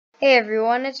Hey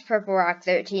everyone, it's Purple Rock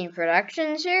 13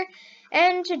 Productions here,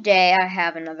 and today I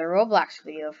have another Roblox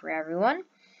video for everyone,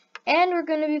 and we're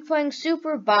going to be playing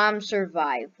Super Bomb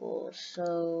Survival.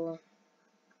 So,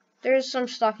 there's some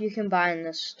stuff you can buy in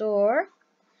the store,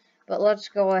 but let's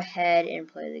go ahead and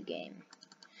play the game.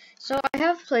 So, I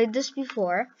have played this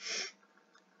before,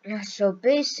 so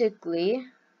basically,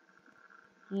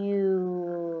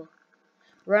 you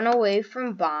run away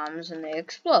from bombs and they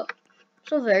explode.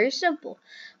 So very simple.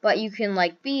 But you can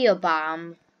like be a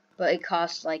bomb, but it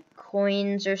costs like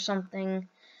coins or something.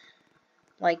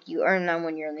 Like you earn them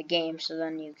when you're in the game, so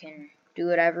then you can do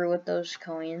whatever with those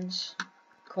coins.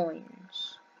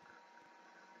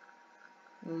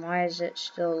 And why is it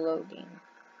still loading?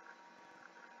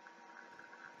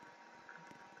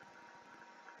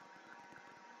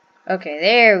 Okay,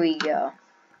 there we go.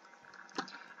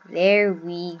 There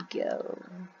we go.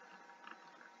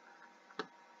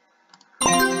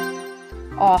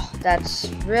 Oh, that's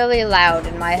really loud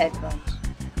in my headphones.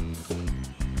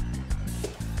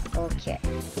 Okay,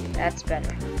 that's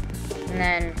better. And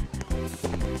then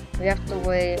we have to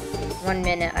wait 1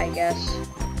 minute, I guess.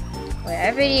 Wait, I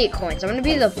have 88 coins. I'm gonna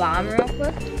be the bomb real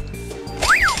quick.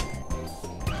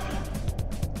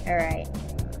 Alright.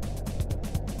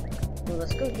 Well,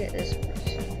 let's go get this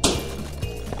person.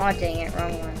 Aw, dang it,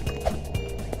 wrong one.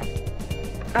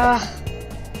 Ah.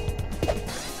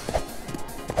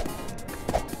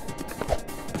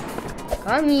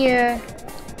 Come here.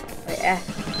 Wait,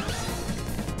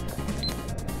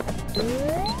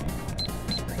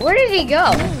 where did he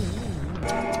go?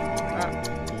 Oh.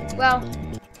 Well,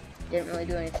 didn't really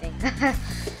do anything.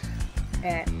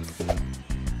 Alright.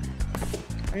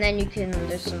 And then you can,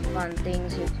 there's some fun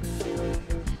things you can do over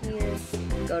here.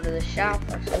 Go to the shop.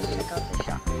 Let's check out the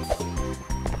shop.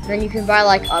 Then you can buy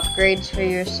like upgrades for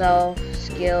yourself,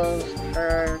 skills,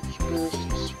 perks,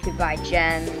 boosts. You could buy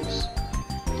gems,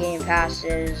 game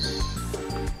passes,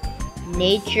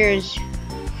 nature's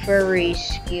furry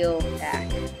skill pack.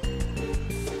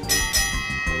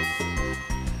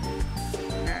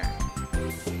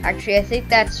 Actually, I think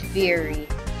that's Fury,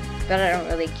 but I don't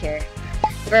really care.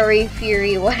 Furry,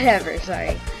 Fury, whatever.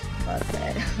 Sorry about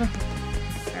that.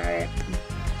 Alright.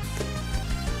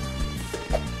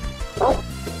 Oh.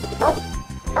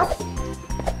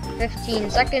 15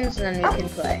 seconds, and then we can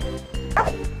play.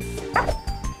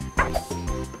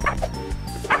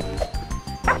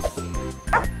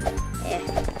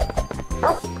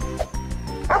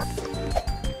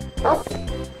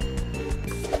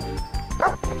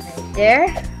 There,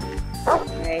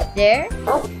 right there,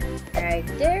 right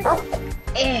there.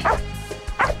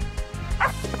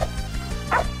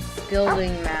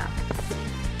 Building map.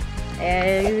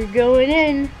 And you're going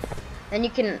in. Then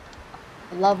you can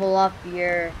level up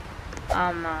your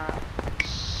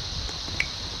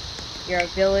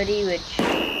ability, which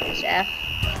is F.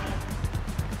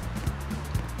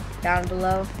 Down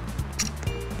below,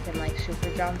 you can like super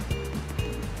jump.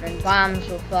 And bombs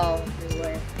will fall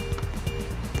everywhere.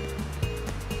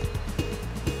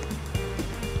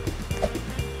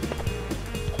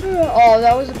 Oh,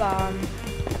 that was a bomb.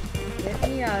 Get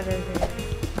me out of there.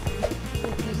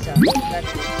 Oh, pizza.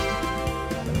 That's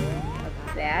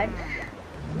bad.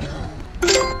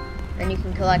 Then you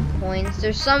can collect coins.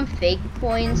 There's some fake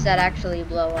coins that actually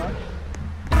blow up.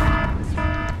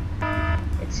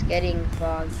 It's getting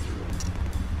foggy.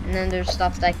 And then there's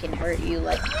stuff that can hurt you,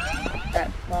 like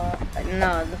that fog.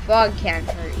 No, the fog can't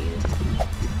hurt you.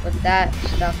 But that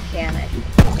stuff can.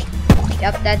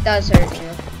 Yep, that does hurt you.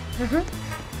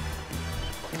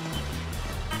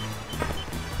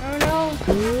 Oh no.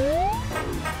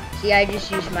 See, I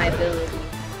just used my ability.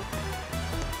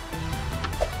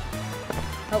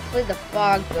 Hopefully the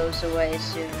fog goes away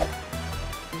soon.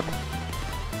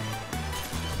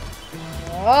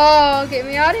 Oh, get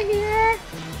me out of here!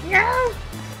 No!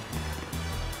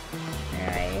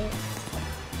 Alright.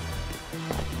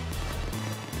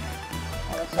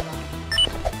 Oh, that's a lot.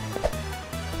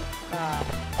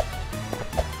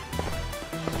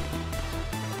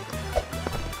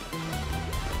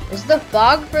 Is the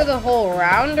fog for the whole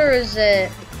round, or is it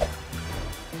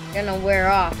gonna wear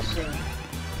off soon?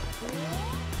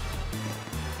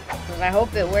 Because I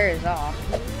hope it wears off.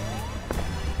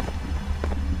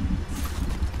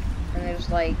 And there's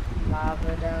like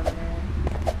lava down there.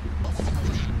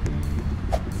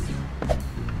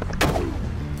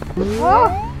 Oh!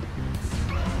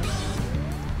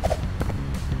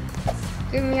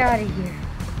 Get me out of here.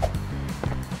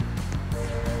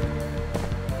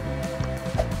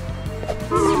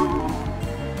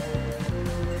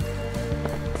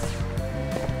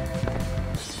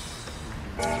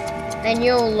 Then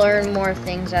you'll learn more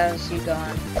things as you go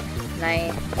on. And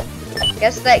I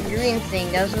guess that green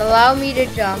thing doesn't allow me to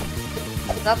jump.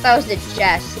 I thought that was the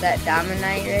chest, that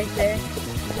Dominite right there.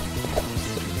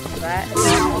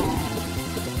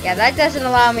 Yeah, that doesn't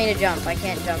allow me to jump. I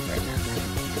can't jump right now.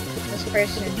 This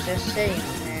person is just sitting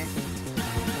there.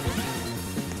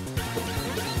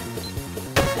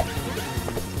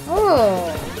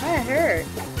 Oh, that hurt.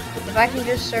 If I can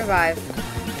just survive.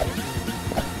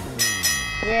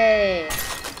 Yay.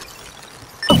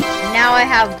 And now I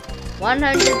have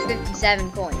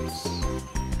 157 coins.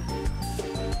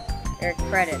 Or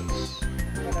credits.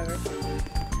 Whatever.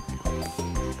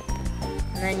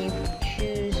 And then you can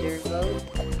choose your vote.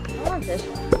 I want this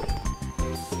one.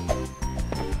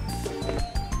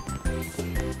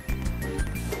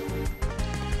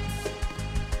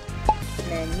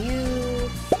 Menu.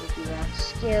 If you want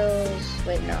skills.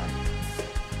 Wait, no.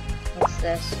 What's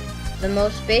this? The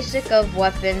most basic of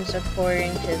weapons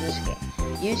according to this game.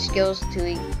 Use skills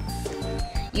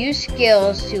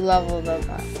to level them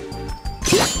up.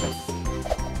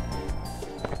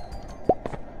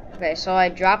 Okay, so I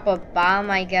drop a bomb,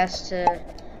 I guess, to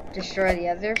destroy the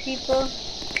other people,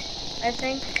 I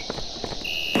think.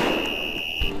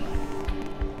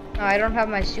 Oh, I don't have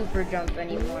my super jump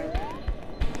anymore then.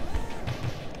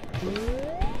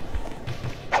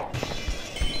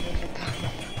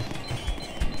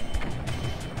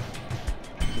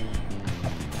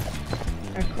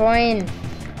 A coin.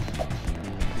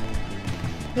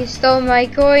 He stole my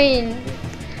coin.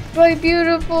 My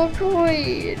beautiful coin.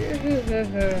 He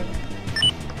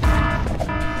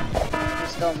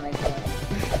stole my coin.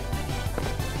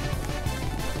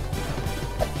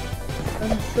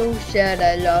 I'm so sad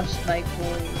I lost my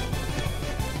coin.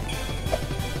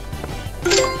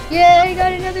 Yay, I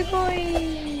got another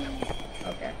coin.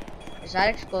 Okay. Is that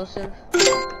explosive?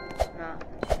 No.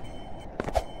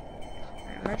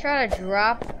 I'm gonna try to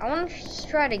drop. I want to just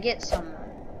try to get someone.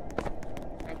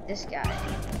 Like this guy.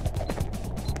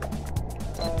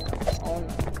 Oh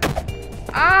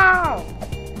no. Ow!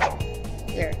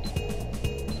 Here.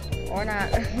 Or not.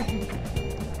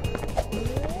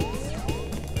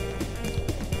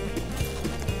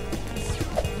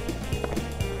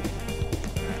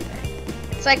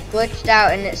 It's like glitched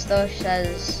out and it still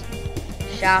says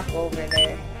shop over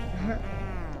there.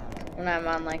 When I'm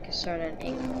on like a certain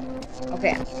angle.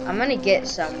 Okay, I'm gonna get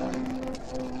someone.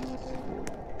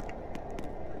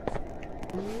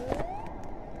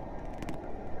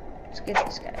 Let's get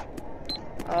this guy.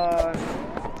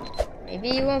 Maybe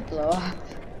he won't blow up.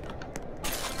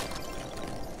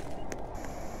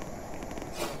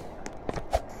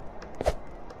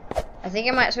 I think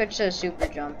I might switch to a super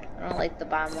jump. I don't like the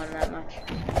bomb one that much.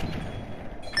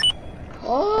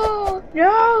 Oh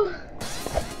no!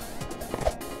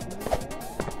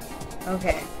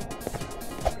 Okay.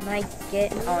 Can I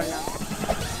get? Oh no.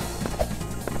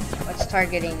 What's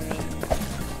targeting me?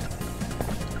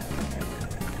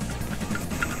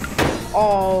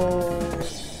 Oh.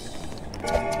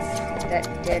 That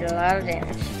did a lot of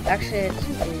damage. Actually, it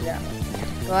didn't do that much.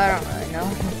 Well, I don't really know.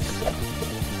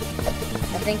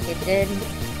 I think it did.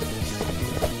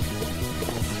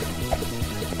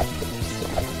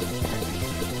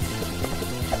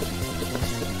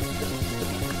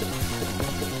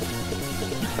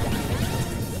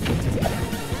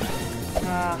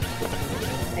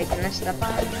 Are you gonna step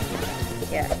on it?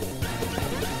 Yeah.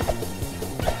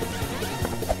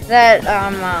 That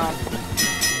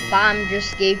bomb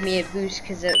just gave me a boost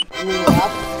because it blew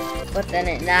up, but then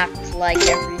it knocked like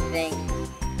everything,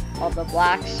 all the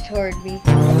blocks toward me.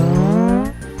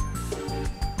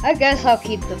 I guess I'll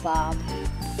keep the bomb.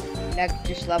 I can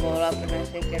just level it up and I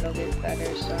think it'll get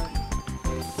better, so.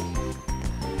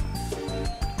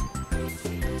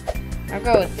 I'll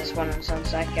go with this one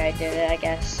since that guy did it, I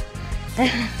guess.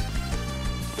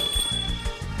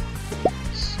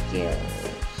 Skills.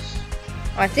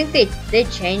 Oh, I think they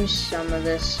changed some of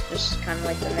this, just kind of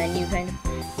like the menu kind of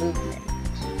movement.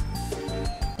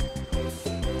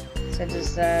 So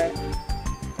does that?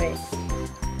 Wait.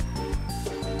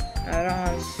 No, I don't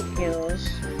want skills.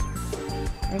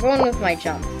 I'm going with my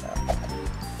jump though.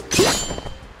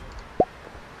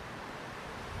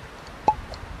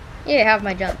 Yeah, I have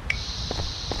my jump.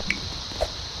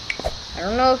 I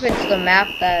don't know if it's the map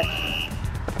that...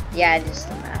 Yeah, it is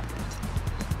the map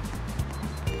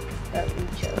that we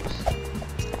chose.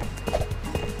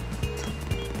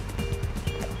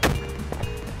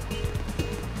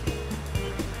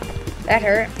 That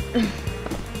hurt.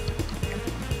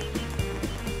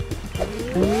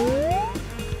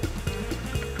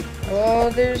 Oh,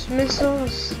 there's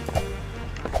missiles.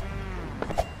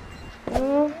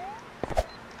 Oh.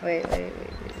 Wait.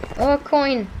 Oh, a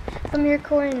coin. Come here,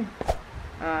 coin.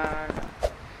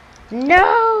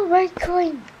 No, my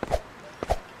coin.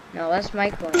 No, that's my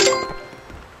coin.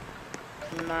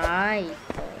 My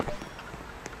coin.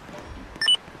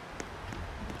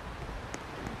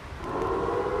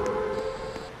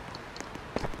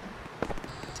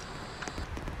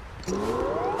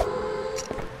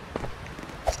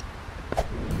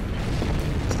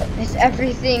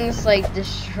 Everything's like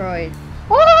destroyed.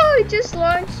 Oh, it just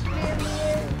launched me in the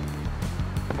air.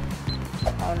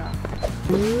 Oh no.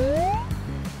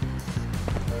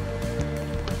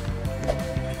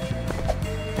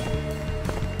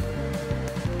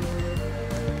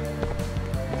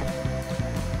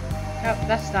 Nope,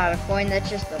 that's not a coin, that's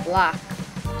just a block.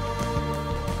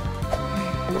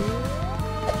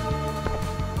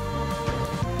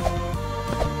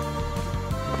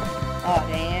 Oh,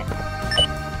 dang it.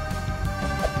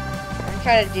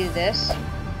 Try to do this.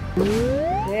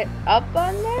 Get up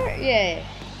on there? Yeah.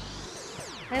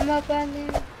 I'm up on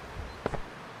there.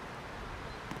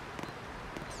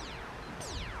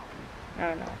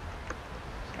 Oh no.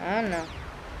 Oh no.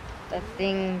 That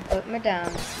thing put me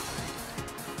down.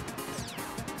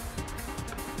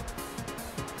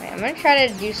 Wait, I'm gonna try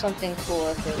to do something cool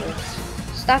if it works.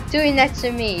 Stop doing that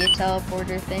to me, you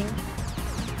teleporter thing.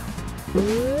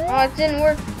 Oh, it didn't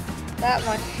work that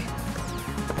much.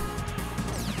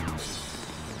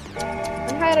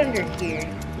 Hide under here.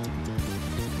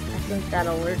 I think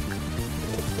that'll work.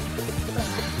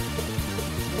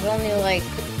 There's only like,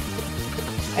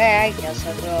 I guess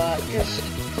I'll go out just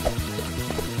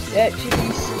to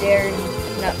be staring,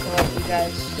 not to let you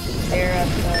guys stare at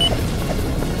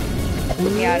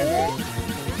the out of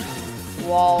the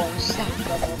wall and stuff the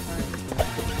whole time.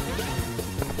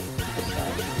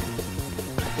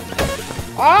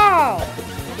 Oh,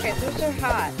 okay, those are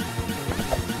hot.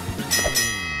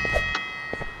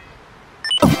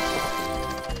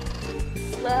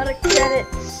 A lot of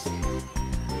credits.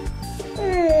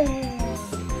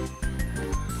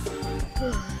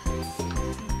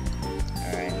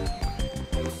 Alright.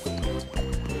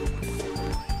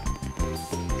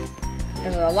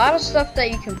 There's a lot of stuff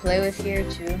that you can play with here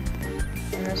too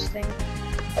in this thing.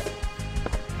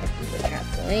 The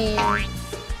trampoline.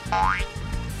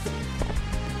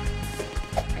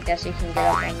 I guess you can get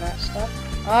up on that stuff.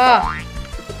 Oh!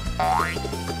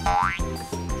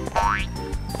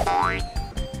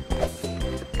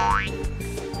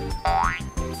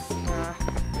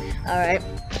 Alright,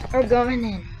 we're going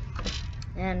in.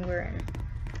 And we're in.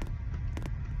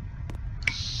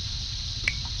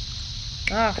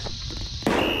 Oh.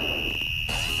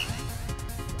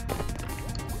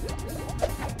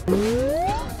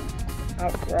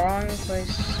 Oh, wrong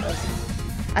place. Okay.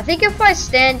 I think if I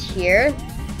stand here,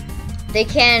 they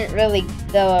can't really,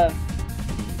 the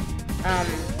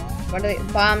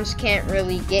bombs can't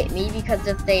really get me, because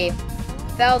if they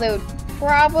fell, they would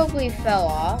probably fall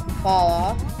off,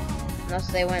 unless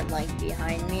they went like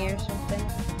behind me or something.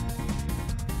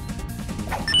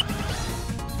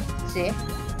 See?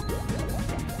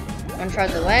 One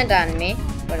tried to land on me,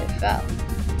 but it fell.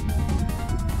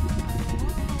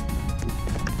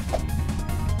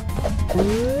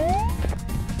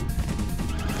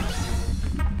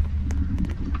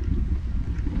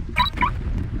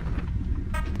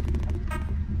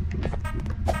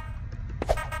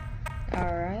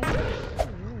 Alright.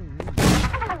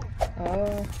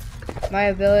 Oh, my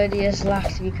ability is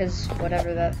locked because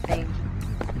whatever that thing,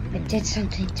 it did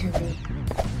something to me.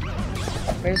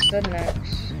 Where's the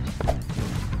next?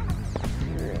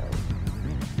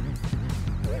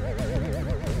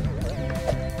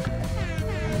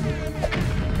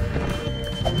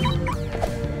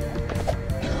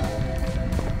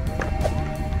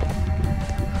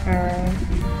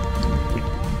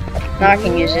 Now I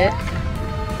can use it.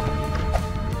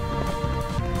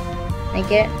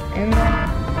 Make it in there.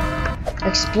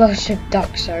 Explosive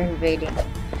ducks are invading.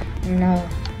 No,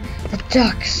 the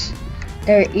ducks,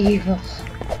 they're evil.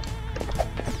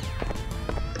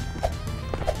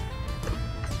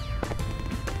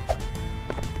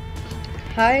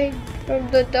 Hide from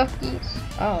the duckies.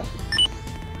 Oh,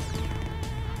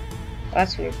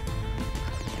 that's weird.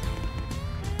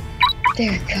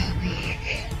 They're coming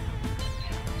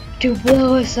to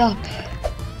blow us up.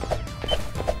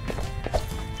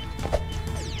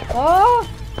 Oh!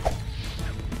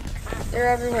 They're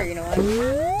everywhere, you know what?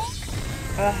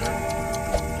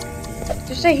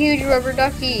 Just a huge rubber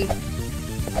ducky.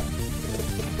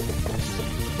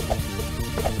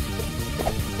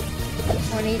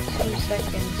 $22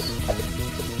 seconds.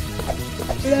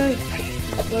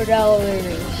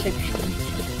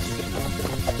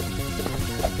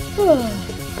 $4.60.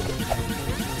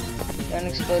 Don't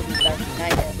explode the ducky,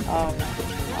 not yet. Oh no.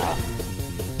 Oh.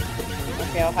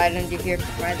 Okay, I'll hide under here for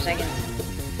 5 seconds.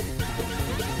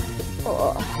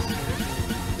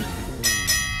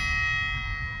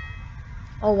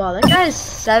 Oh wow, that guy has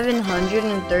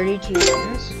 732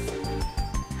 wins.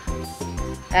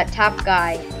 That top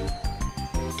guy,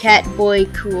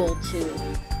 Catboy Cool 2.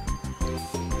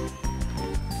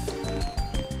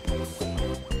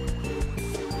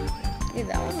 Dude,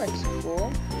 that one looks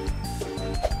cool.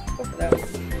 Go for that one.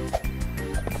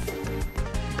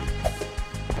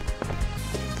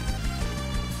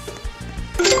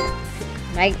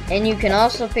 And you can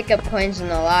also pick up coins in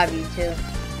the lobby too.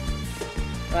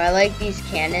 So I like these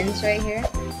cannons right here.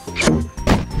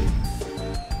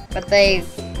 But I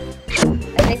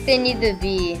think they need to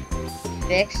be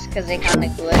fixed because they kind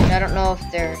of glitch. I don't know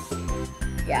if they're,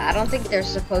 yeah, I don't think they're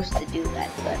supposed to do that,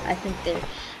 but I think they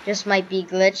just might be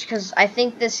glitched because I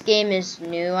think this game is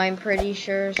new, I'm pretty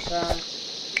sure, so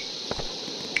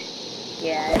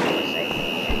yeah, it is, I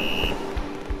think.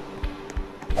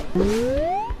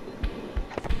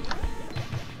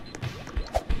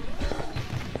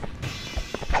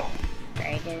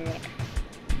 Right in there.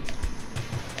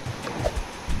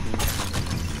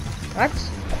 What?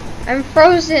 I'm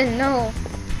frozen, no.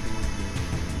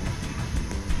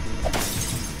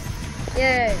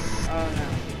 Yay. Oh no.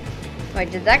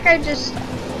 Wait, did that guy just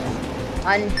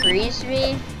unfreeze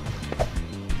me?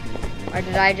 Or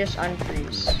did I just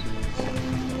unfreeze? I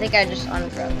think I just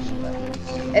unfroze, but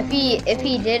if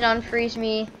he did unfreeze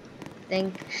me,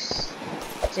 thanks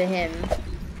to him.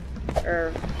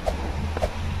 Or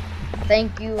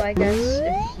thank you, I guess,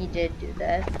 if he did do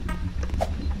that.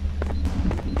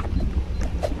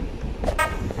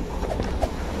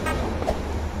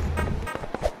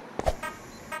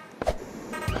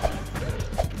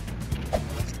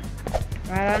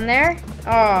 Right on there?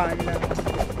 Oh no.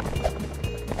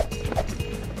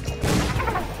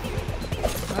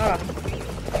 Oh.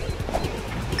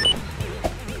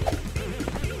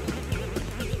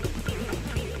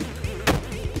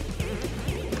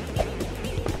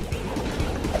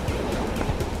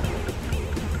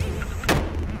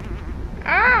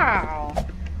 Ow.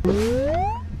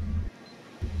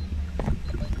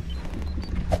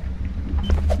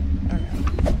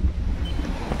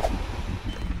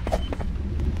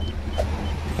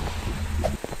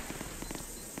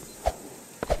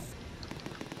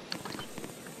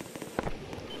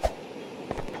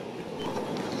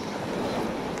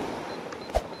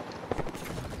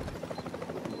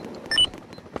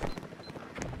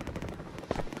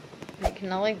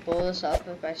 Can I like blow this up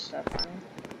if I step on it?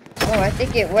 Oh, I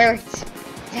think it worked.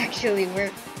 It actually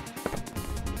worked.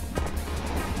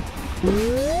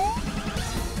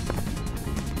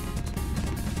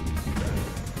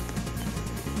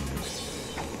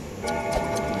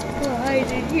 Oh,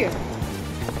 hide in here.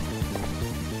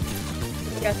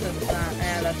 Guess it's not.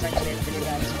 Yeah, that's actually a pretty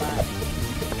bad spot.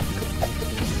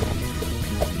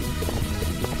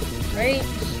 Right?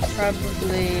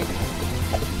 Probably.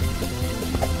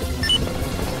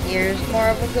 Here's more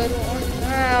of a good one.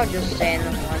 I'll just stay in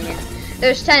the onion.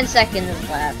 There's 10 seconds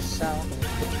left, so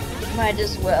might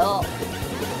as well.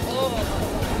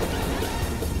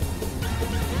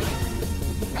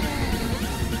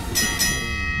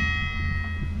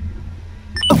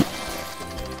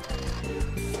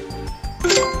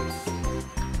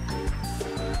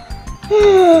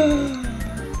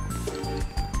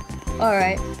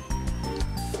 Alright.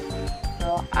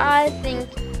 So I think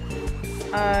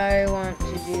I want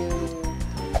to do,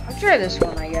 I'll try this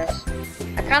one, I guess.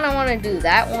 I kind of want to do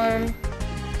that one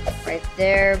right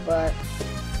there, but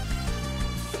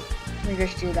let me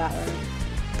just do that one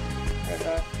for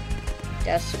the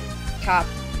desktop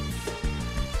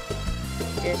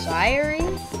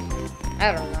desiring.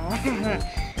 I don't know. I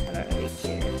don't really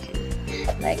care to,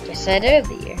 like I said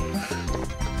earlier.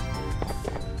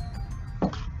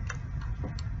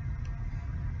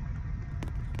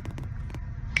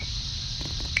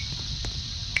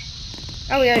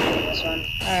 Oh, we gotta do this one.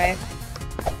 Alright.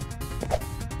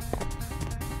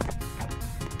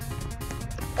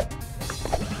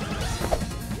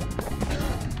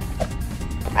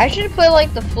 I should put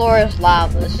like the floor is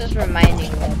lava. This is reminding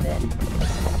me of it.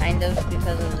 Kind of,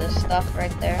 because of this stuff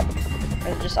right there.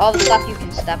 Or just all the stuff you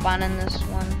can step on in this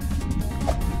one.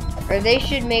 Or they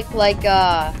should make like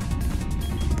a...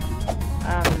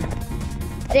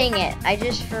 dang it. I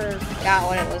just forgot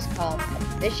what it was called.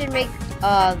 They should make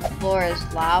the floor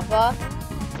is lava,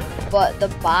 but the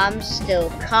bombs still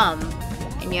come,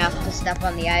 and you have to step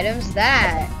on the items.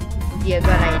 That would be a good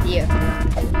idea for them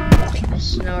to do. A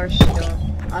snowstorm.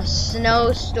 A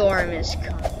snowstorm is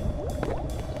coming.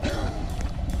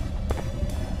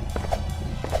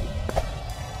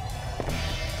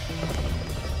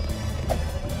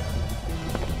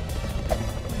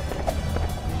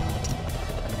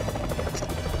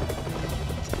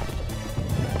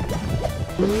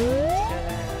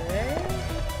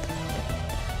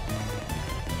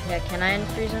 Yeah, can I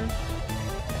unfreeze him?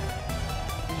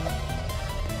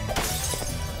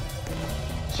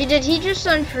 Did he just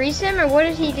unfreeze him, or what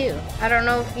did he do? I don't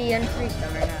know if he unfreezed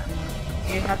him or not.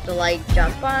 You have to like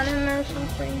jump on him or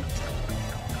something.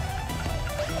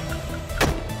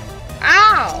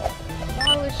 Ow! While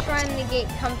I was trying to get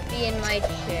comfy in my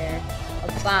chair, a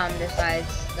bomb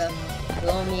decides to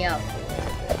blow me up a little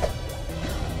bit.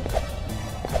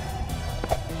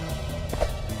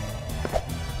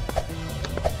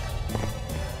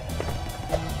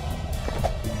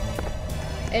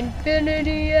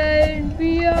 Infinity and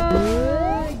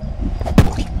beyond!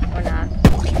 Or not.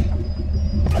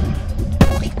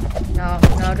 No,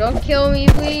 no, don't kill me,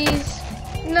 please!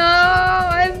 No,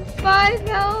 I'm 5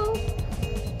 health!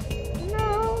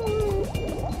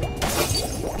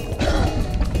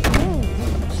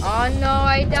 Oh no,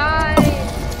 I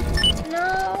died!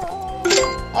 No!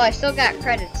 Oh, I still got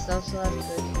credits though, so that's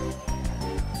good.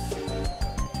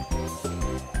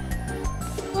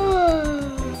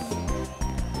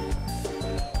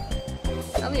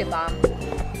 That'll be a bomb.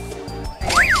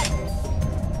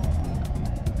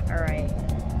 Alright.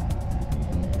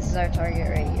 This is our target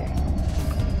right here.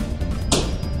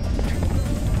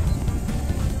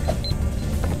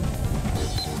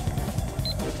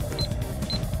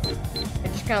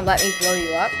 Gonna let me blow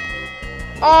you up.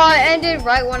 Oh, it ended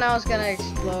right when I was gonna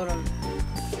explode him.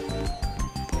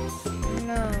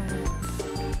 No.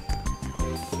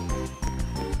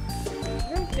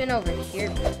 I've been over here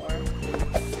before.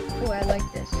 Oh, I like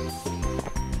this.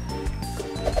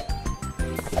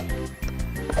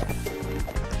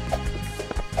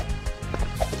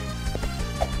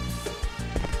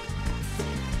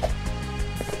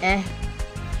 Eh.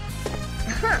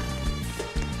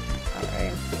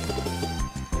 Alright.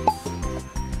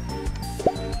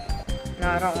 No,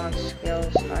 I don't want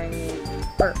skills. I need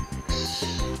perks.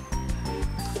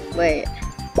 Wait.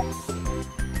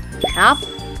 Hop?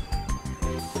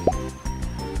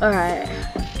 Alright.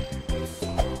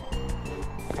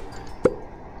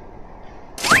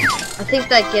 I think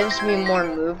that gives me more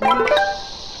movement.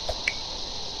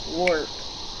 Warp.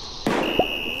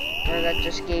 Or that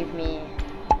just gave me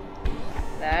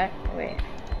that. Wait.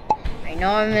 I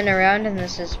know I'm in a round and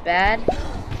this is bad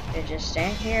to just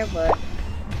stand here, but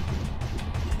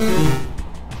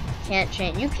can't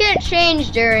change. You can't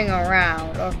change during a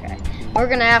round. Okay. We're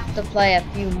gonna have to play a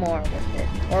few more with it.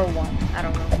 Or one. I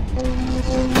don't know.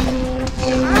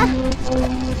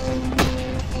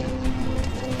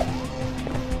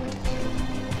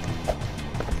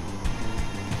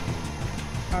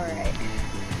 Alright.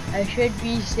 I should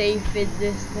be safe in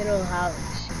this little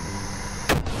house.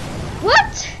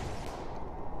 What?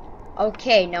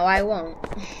 Okay, no I won't.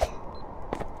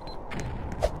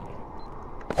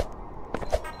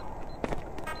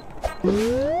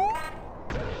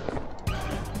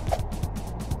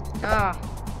 Ah.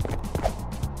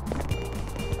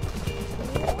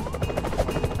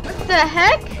 What the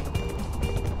heck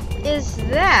is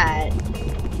that?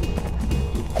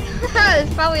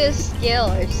 It's probably a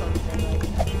skill or something like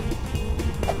that.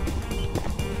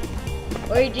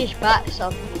 Or you just bought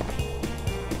something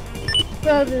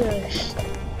from the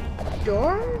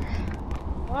store?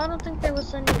 Well, I don't think there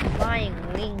was any flying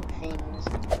wing things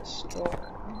in the store.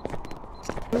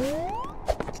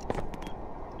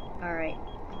 Alright.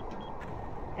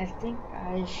 I think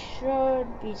I should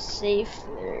be safe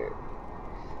there.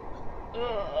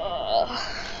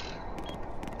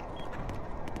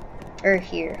 Or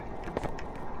here.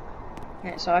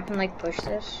 Yeah, so I can like push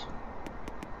this.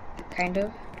 Kind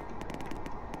of.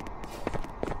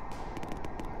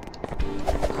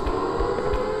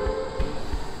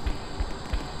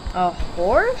 A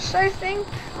horse, I think?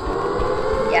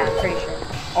 Yeah, I'm pretty sure.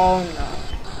 Oh no.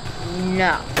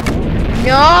 No.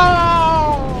 No!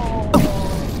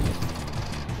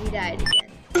 He died again.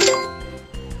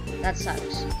 That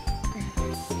sucks.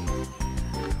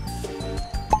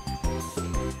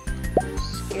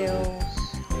 Skills.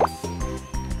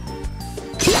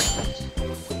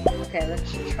 Okay,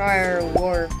 let's try our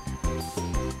warp.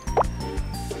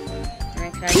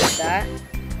 And can I do that?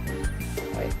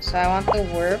 Wait, so I want the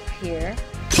warp here.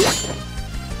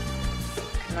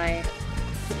 Can I...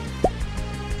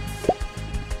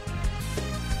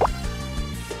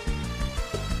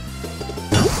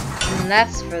 And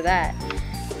that's for that.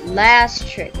 Last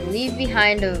trick. Leave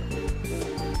behind a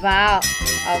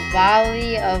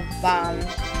volley of bombs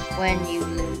when you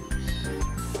lose.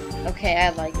 Okay, I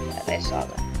like that. I saw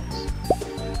that.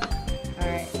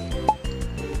 Alright.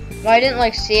 Well, I didn't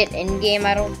like see it in game,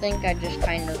 I don't think. I just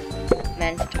kind of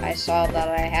meant I saw that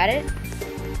I had it.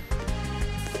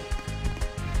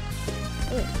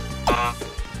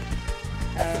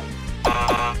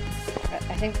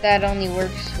 I think that only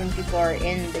works when people are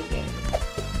in the game.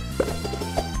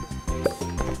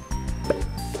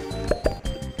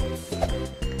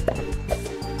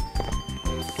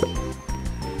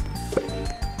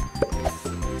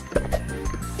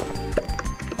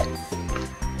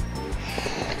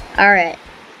 Alright,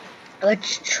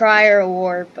 let's try our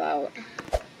warp out.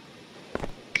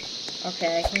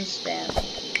 Okay, I can stand.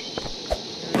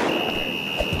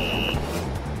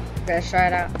 Okay, let's try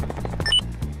it out.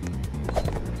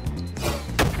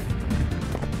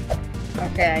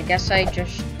 Okay, I guess I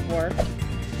just warped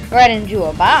right into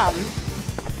a bomb.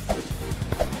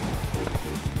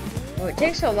 Oh, it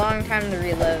takes a long time to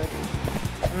reload.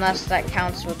 Unless that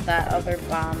counts with that other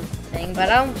bomb thing, but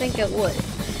I don't think it would.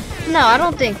 No, I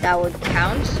don't think that would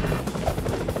count.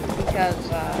 Because,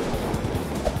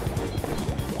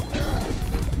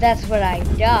 that's when I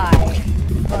die.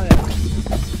 Okay.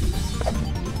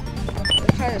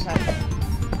 Let's try this out.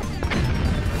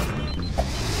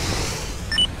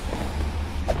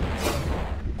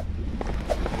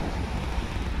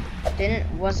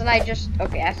 Wasn't I just,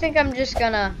 okay, I think I'm just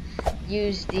gonna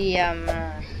use the,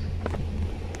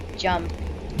 jump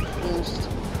boost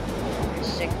and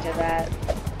stick to that.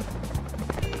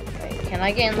 Wait, can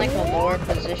I get in, like, a lower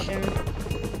position?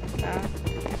 No?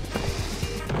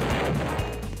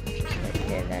 Just right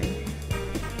here, then.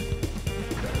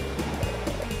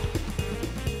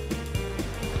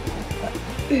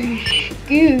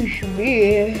 Excuse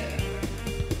me.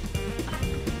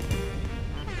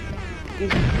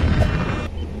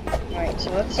 Alright, so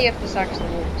let's see if this actually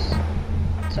works.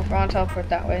 So if I want to teleport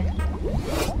that way.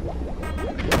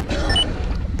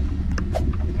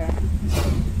 Okay.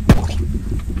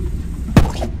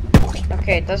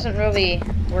 Okay, it doesn't really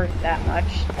work that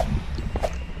much.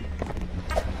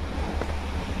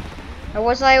 Or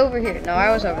was I over here? No,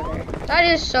 I was over there. That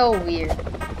is so weird.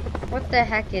 What the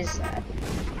heck is that?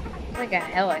 It's like a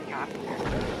helicopter.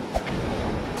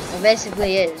 It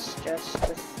basically is, just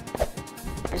with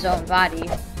his own body.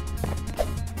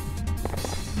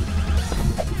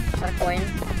 Is that a coin?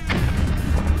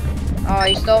 Oh,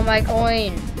 he stole my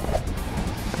coin.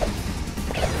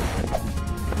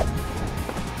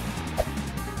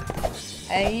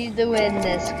 I need to win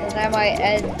this, because I might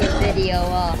end the video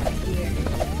off here.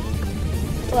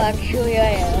 Well, actually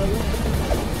I am.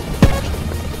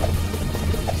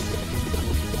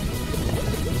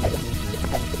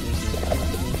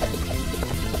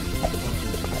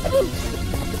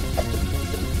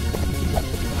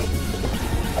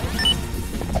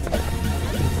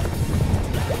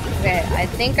 Okay, I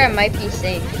think I might be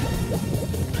safe.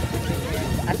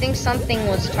 I think something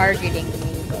was targeting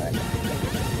me, but...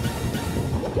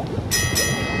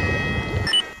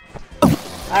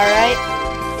 Alright.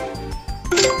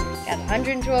 Got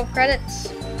 112 credits.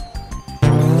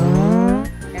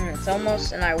 And it's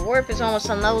almost, and our warp is almost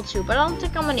on level 2, but I don't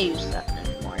think I'm gonna use that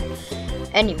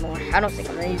anymore. I don't think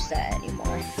I'm gonna use that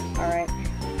anymore. Alright.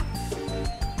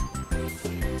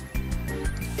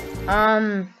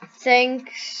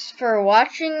 Thanks for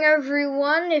watching,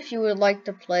 everyone. If you would like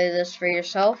to play this for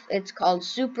yourself, it's called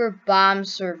Super Bomb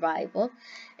Survival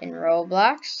in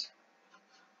Roblox.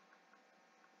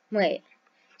 Wait.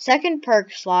 Second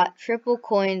perk slot, triple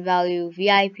coin value,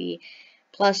 VIP,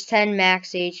 plus 10 max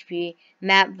HP,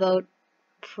 map vote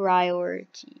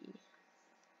priority.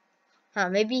 Huh,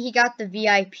 maybe he got the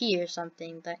VIP or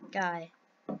something, that guy.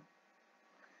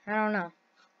 I don't know.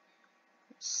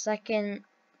 Second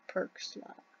perk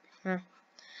slot. Huh.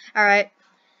 Alright.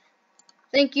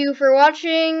 Thank you for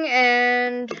watching,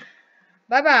 and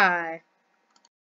bye-bye.